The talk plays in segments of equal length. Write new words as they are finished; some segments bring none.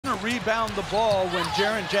rebound the ball when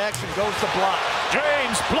Jaren Jackson goes to block.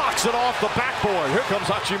 James blocks it off the backboard. Here comes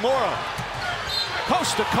Hachimura.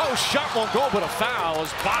 Coast to coast, shot won't go, but a foul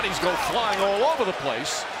as bodies go flying all over the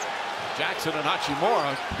place. Jackson and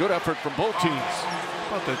Hachimura, good effort from both teams.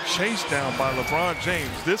 How about the chase down by LeBron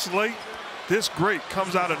James? This late, this great,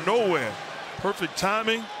 comes out of nowhere. Perfect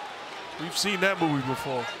timing. We've seen that movie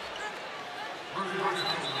before.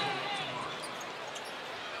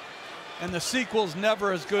 And the sequel's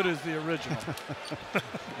never as good as the original.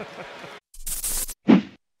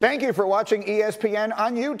 Thank you for watching ESPN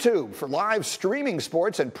on YouTube. For live streaming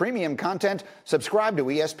sports and premium content, subscribe to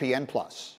ESPN+.